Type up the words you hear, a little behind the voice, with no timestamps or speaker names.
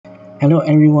Hello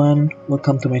everyone,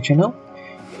 welcome to my channel.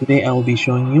 Today I will be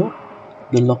showing you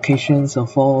the locations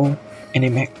of all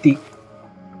enigmatic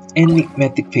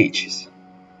pages.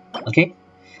 Okay,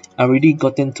 I already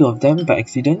gotten 2 of them by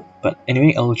accident, but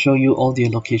anyway I will show you all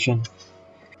their location.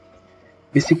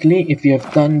 Basically, if you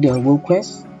have done the world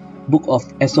quest, Book of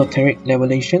Esoteric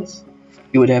Revelations,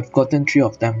 you would have gotten 3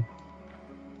 of them.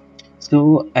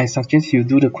 So I suggest you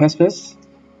do the quest first.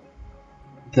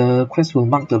 The quest will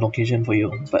mark the location for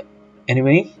you, but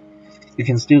anyway, you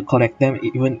can still collect them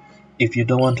even if you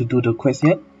don't want to do the quest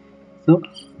yet. So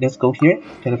let's go here,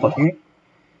 teleport here.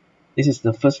 This is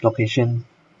the first location.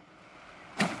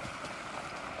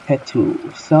 Head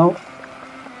to south,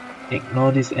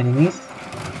 ignore these enemies,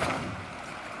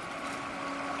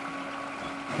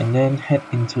 and then head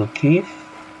into a cave.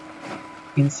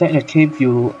 Inside the cave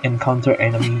you will encounter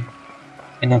enemy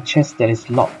and a chest that is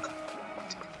locked.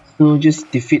 So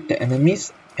just defeat the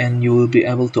enemies and you will be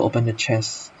able to open the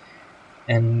chest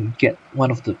and get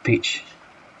one of the page.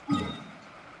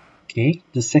 Okay,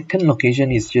 the second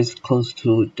location is just close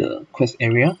to the quest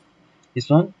area. This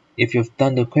one, if you've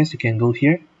done the quest you can go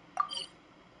here.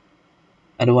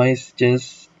 Otherwise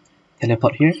just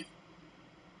teleport here.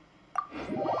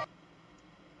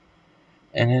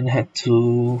 And then head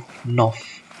to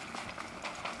north.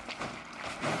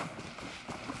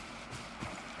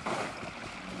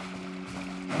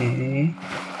 Okay.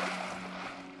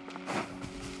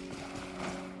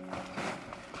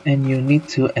 And you need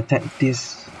to attack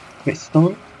this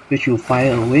redstone, which will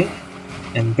fire away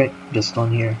and break the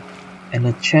stone here. And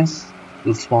the chest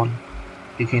will spawn.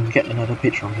 You can get another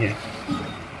page from here.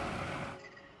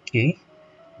 Okay.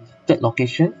 Third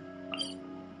location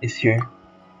is here.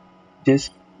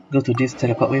 Just go to this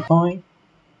teleport waypoint.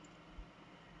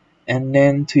 And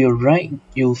then to your right,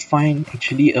 you'll find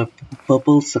actually a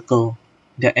purple circle.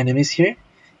 There are enemies here.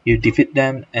 You defeat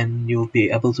them and you'll be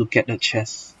able to get the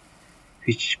chest,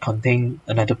 which contain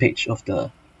another page of the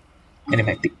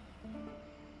enigmatic.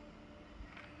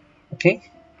 Okay,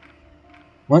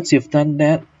 once you've done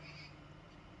that,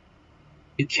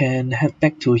 you can head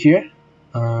back to here.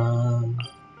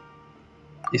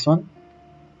 This one.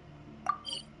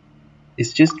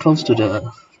 It's just close to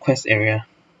the quest area.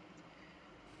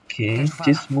 Okay,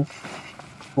 just move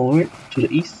forward to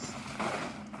the east.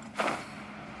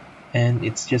 And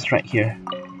it's just right here.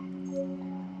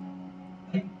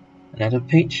 Another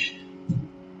page.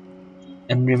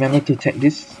 And remember to take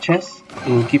this chest. It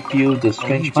will give you the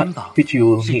strange part, which you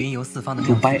will need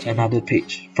to buy another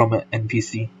page from an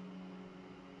NPC.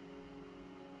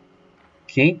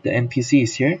 Okay, the NPC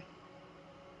is here.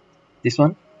 This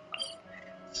one.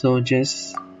 So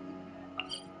just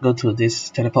go to this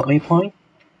teleport waypoint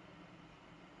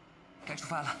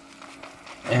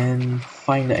and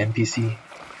find the NPC.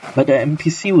 But the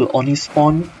NPC will only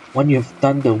spawn when you have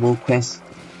done the world quest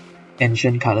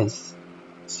Ancient Colors.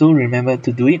 So remember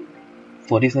to do it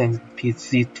for this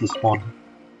NPC to spawn.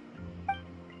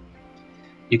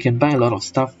 You can buy a lot of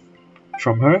stuff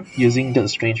from her using the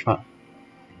strange part.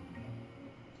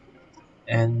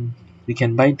 And we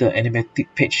can buy the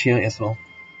enigmatic page here as well.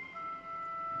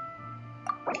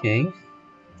 Okay.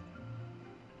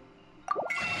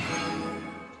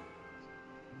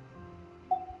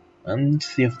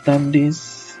 Once you've done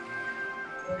this,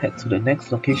 head to the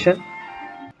next location.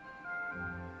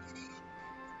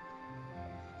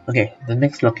 Okay, the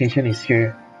next location is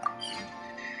here.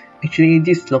 Actually,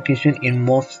 this location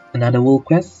involves another world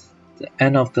quest, the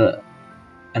end of the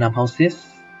houses.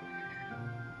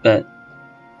 But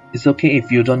it's okay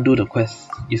if you don't do the quest,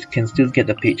 you can still get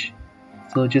the page.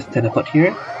 So just teleport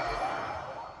here.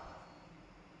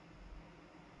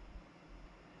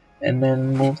 And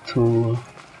then move to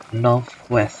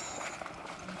northwest.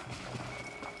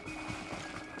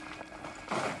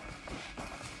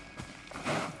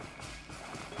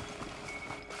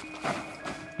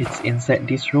 It's inside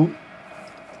this room.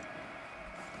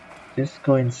 Just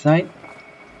go inside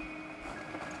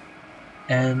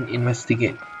and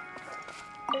investigate.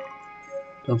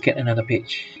 You'll get another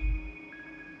page.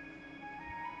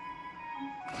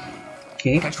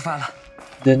 Okay.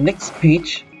 The next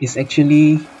page is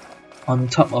actually on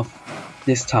top of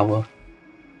this tower.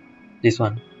 This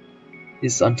one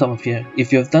is on top of here.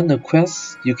 If you have done the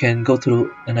quest, you can go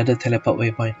to another teleport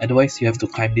waypoint. Otherwise, you have to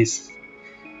climb this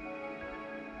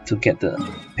to get the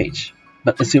page.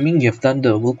 But assuming you have done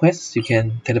the world quest, you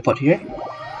can teleport here.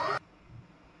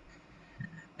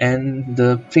 And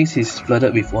the place is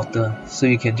flooded with water, so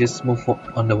you can just move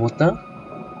on the water.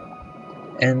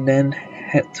 And then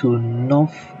head to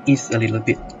northeast a little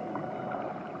bit.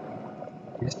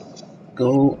 Just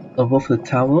go above the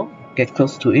tower, get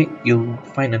close to it, you'll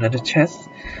find another chest.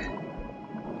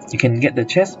 You can get the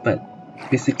chest, but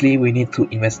basically we need to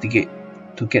investigate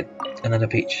to get another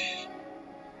page.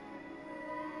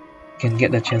 You can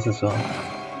get the chest as well.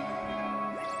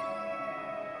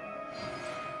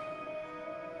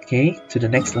 Okay, to the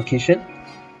next location.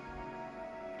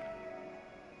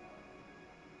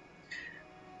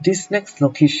 This next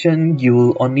location, you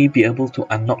will only be able to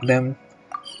unlock them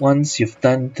once you've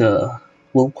done the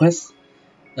world quest,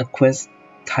 Aqueous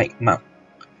Tidemarks.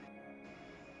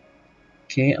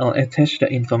 Okay, I'll attach the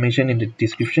information in the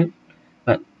description,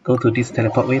 but go to this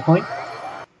teleport waypoint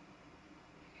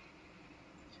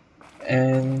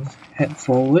and head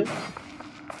forward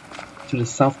to the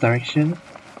south direction,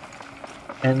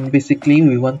 and basically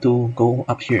we want to go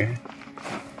up here.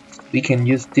 We can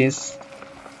use this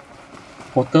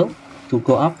portal to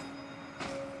go up.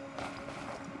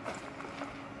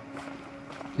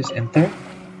 Just enter.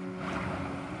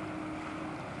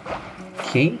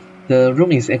 Okay, the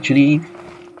room is actually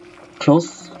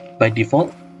closed by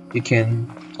default. You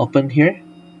can open here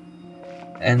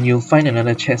and you'll find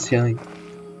another chest here,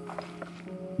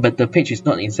 but the page is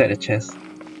not inside the chest.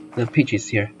 The page is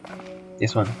here,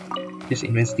 this one. Just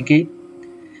investigate,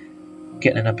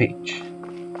 get another page.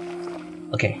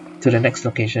 Okay, to the next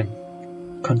location.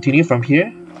 Continue from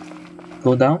here,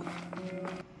 go down,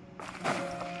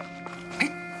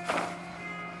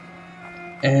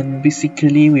 and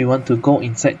basically we want to go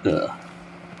inside the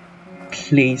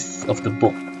place of the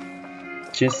book.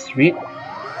 Just read.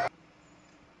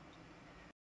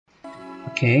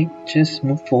 Okay, just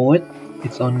move forward.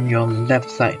 It's on your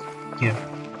left side here.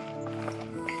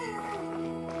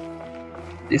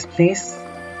 This place,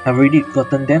 I've already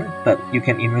gotten them, but you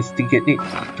can investigate it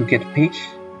to get a page.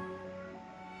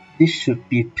 This should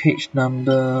be page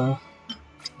number,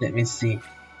 let me see.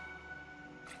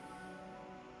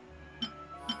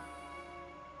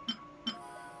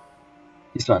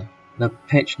 This one, the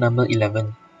page number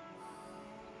 11.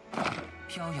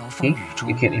 Okay,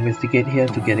 you can investigate here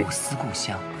to get it.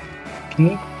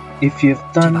 Okay, if you've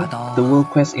done the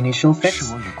world quest initial facts,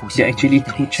 there are actually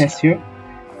two chests here.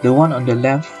 The one on the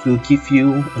left will give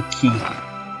you a key.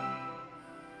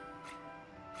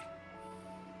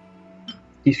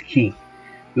 This key.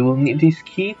 We will need this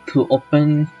key to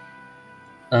open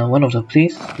one of the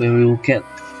places where we will get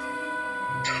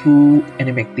 2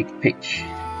 enigmatic page.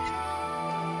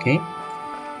 Okay,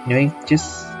 anyway,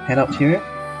 just head out here,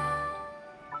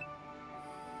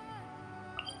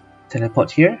 teleport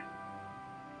here,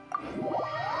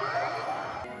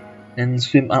 and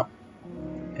swim up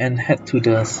and head to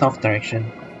the south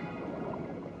direction.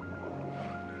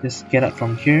 Just get up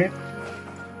from here.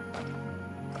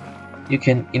 You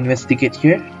can investigate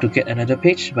here to get another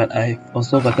page, but I've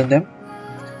also gotten them.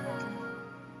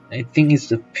 I think it's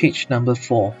the page number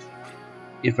 4,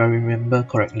 if I remember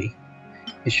correctly.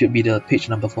 It should be the page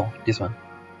number 4, this one.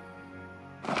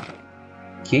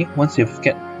 Okay, once you've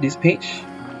get this page,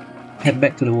 head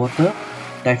back to the water,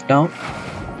 dive down,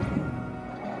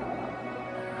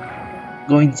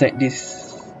 go inside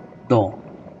this door.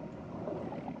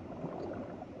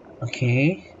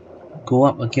 Okay, go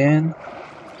up again,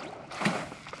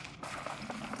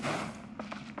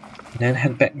 then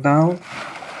head back down,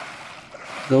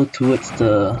 go towards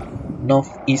the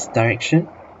northeast direction.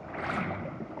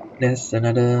 There's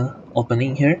another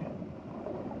opening here.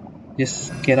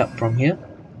 Just get up from here.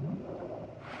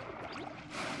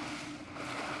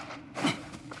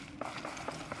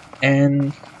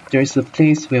 And there is a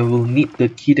place where we'll need the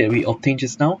key that we obtained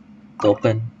just now to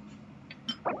open.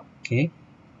 Okay.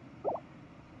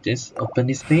 Just open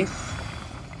this place.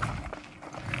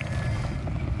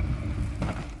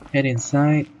 Head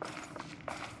inside.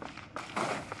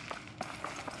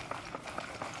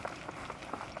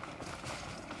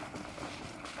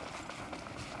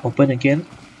 Open again.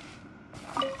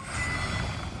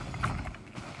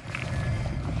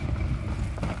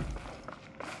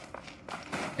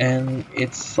 And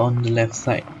it's on the left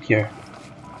side here.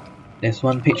 There's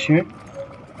one page here.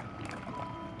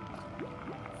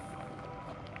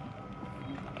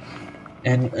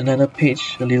 And another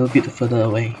page a little bit further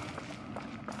away.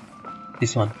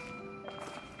 This one.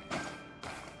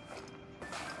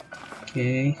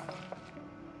 Okay.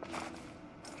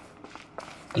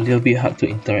 A little bit hard to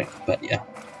interact, but yeah.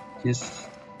 Just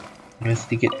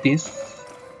investigate this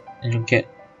and you'll get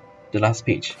the last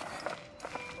page.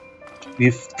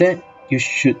 With that, you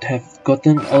should have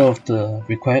gotten all of the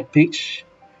required page.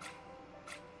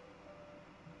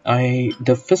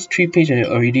 The first 3 pages I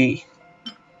already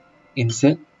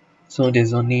insert, so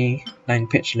there's only 9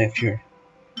 pages left here.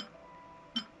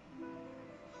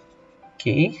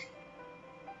 Okay.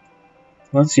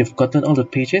 Once you've gotten all the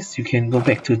pages, you can go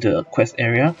back to the quest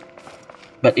area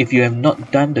But if you have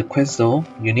not done the quest though,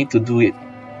 you need to do it.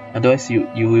 Otherwise you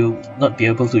will not be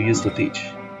able to use the page.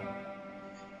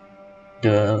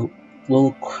 The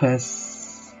World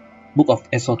Quest Book of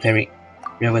Esoteric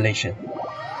Revelation.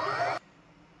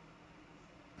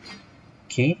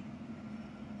 Okay.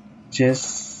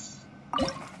 Just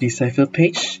decipher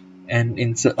page and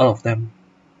insert all of them.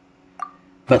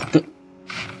 But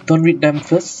don't read them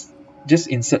first, just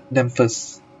insert them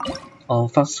first. I'll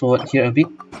fast forward here a bit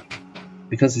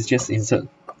because it's just insert.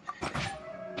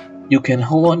 You can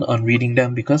hold on reading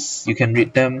them because you can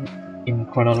read them in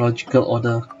chronological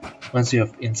order once you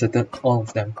have inserted all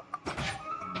of them.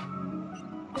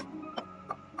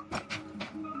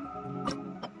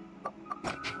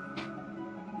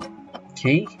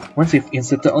 Okay, once you've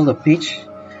inserted all the page,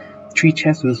 3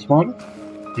 chests will spawn.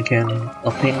 You can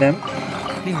obtain them.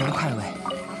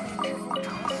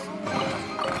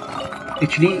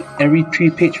 Actually, every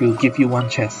 3 page will give you 1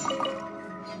 chest.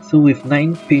 So with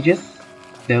 9 pages,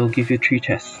 that will give you 3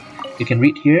 chests. You can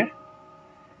read here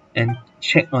and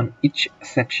check on each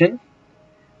section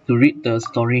to read the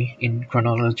story in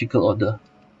chronological order.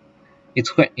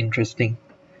 It's quite interesting,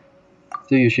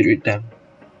 so you should read them.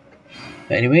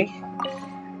 But anyway,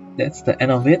 that's the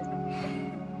end of it.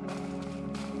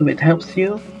 Hope it helps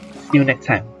you. See you next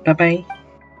time. Bye bye.